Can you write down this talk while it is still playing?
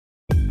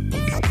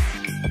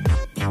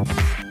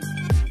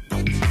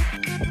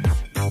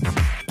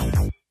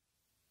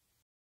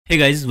Hey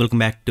guys, welcome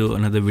back to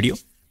another video.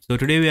 So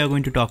today we are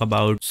going to talk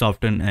about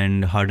soften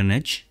and harden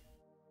edge.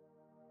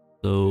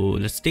 So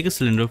let's take a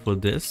cylinder for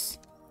this.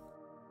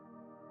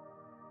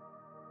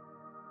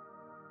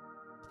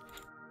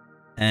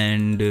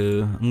 And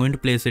I'm going to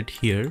place it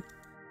here.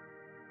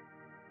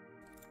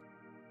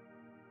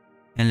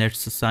 And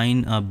let's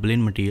assign a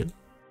blend material.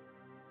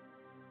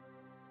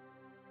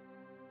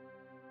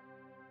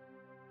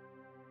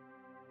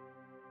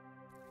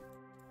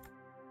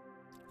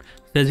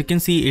 So as you can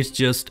see, it's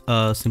just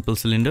a simple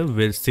cylinder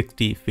with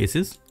 60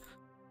 faces.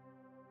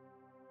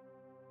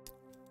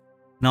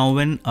 Now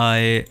when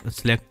I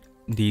select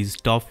these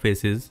top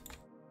faces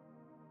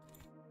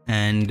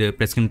and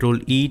press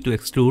Ctrl E to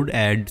extrude,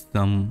 add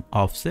some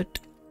offset,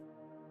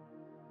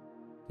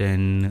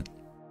 then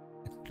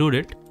extrude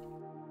it,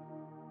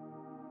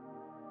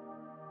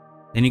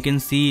 then you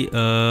can see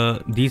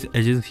these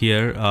edges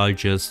here are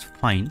just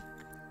fine.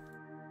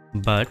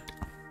 But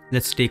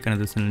let's take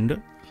another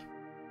cylinder.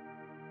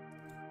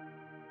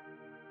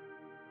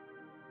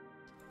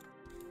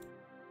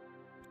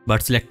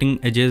 But selecting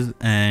edges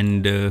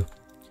and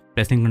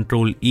pressing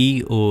Ctrl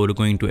E or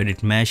going to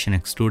edit mesh and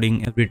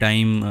extruding every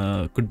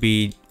time could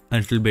be a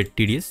little bit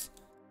tedious.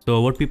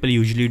 So what people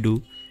usually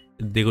do,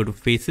 they go to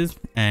faces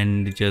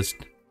and just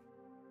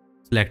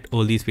select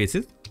all these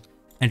faces,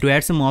 and to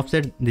add some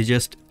offset they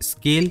just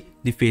scale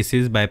the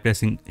faces by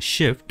pressing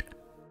Shift,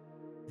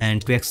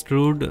 and to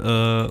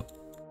extrude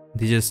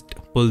they just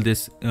pull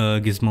this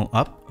gizmo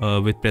up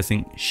with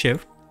pressing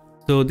Shift.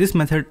 So this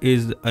method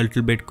is a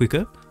little bit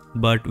quicker.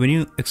 But when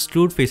you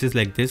extrude faces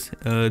like this,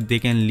 they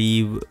can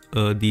leave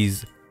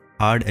these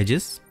hard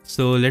edges.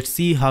 So let's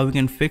see how we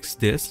can fix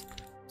this.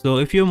 So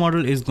if your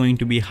model is going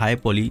to be high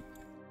poly,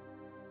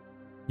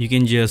 you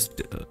can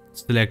just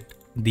select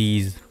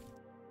these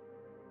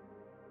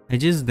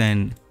edges,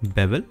 then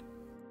bevel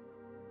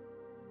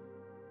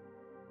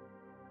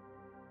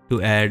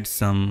to add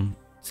some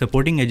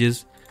supporting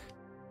edges.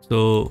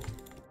 So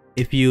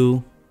if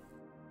you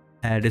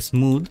add a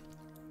smooth,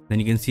 then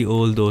you can see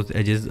all those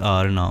edges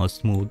are now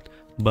smooth,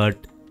 but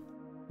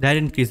that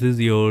increases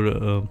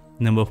your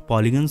number of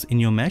polygons in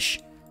your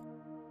mesh.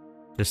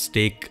 Just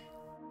take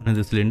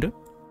another cylinder,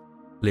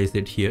 place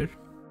it here,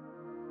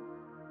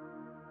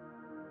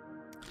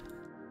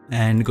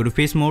 and go to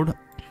face mode.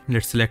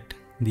 Let's select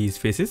these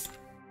faces.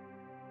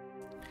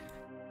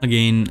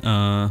 Again,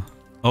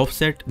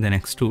 offset, then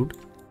extrude.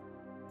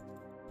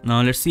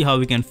 Now let's see how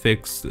we can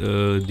fix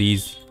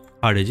these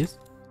hard edges.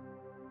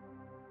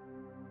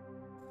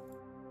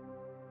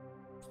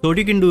 So what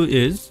you can do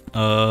is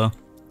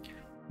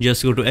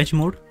just go to edge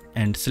mode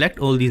and select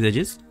all these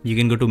edges. You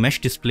can go to mesh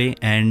display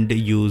and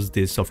use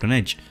this soften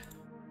edge.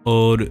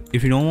 Or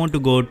if you don't want to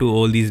go to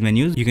all these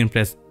menus, you can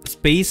press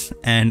space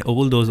and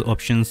all those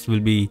options will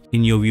be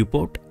in your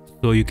viewport.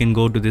 So you can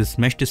go to this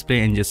mesh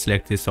display and just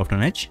select this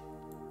soften edge.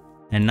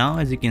 And now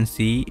as you can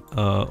see,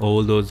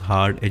 all those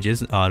hard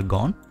edges are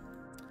gone.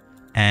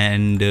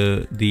 And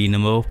the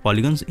number of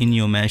polygons in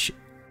your mesh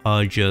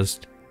are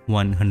just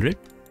 100.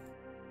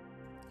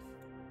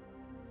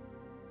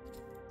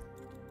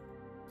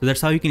 So that's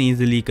how you can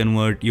easily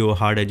convert your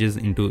hard edges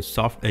into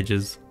soft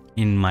edges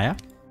in Maya.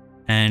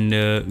 And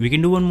we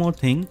can do one more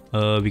thing.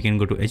 We can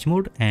go to edge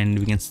mode and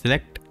we can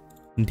select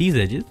these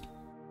edges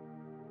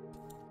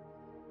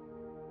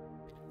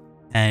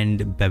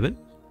and bevel.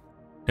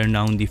 Turn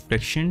down the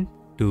friction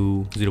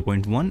to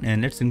 0.1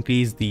 and let's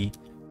increase the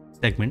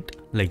segment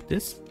like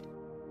this.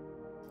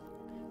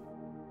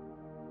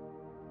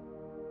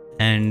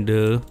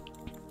 And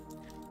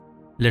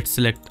let's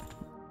select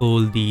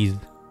all these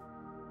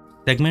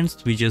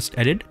segments we just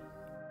added.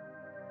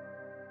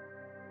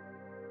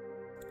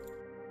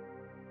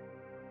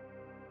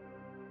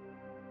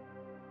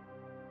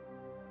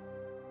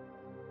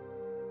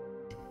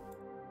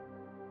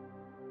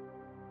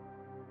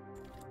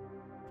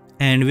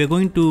 And we're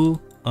going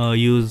to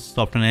use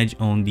soften edge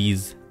on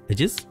these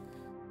edges.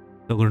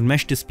 So go to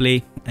mesh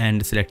display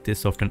and select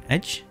this soften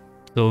edge.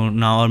 So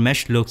now our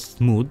mesh looks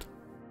smooth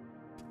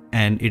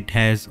and it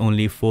has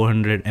only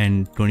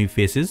 420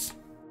 faces,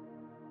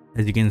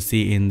 as you can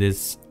see in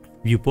this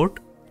viewport.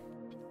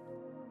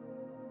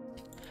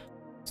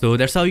 So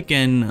that's how you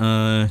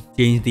can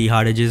change the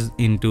hard edges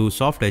into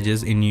soft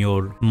edges in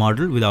your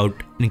model without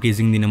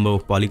increasing the number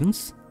of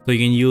polygons. So you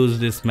can use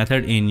this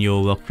method in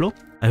your workflow.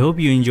 I hope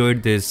you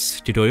enjoyed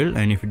this tutorial,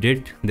 and if you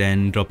did,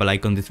 then drop a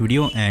like on this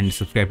video and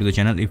subscribe to the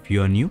channel if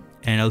you are new.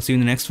 And I'll see you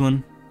in the next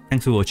one.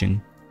 Thanks for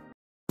watching.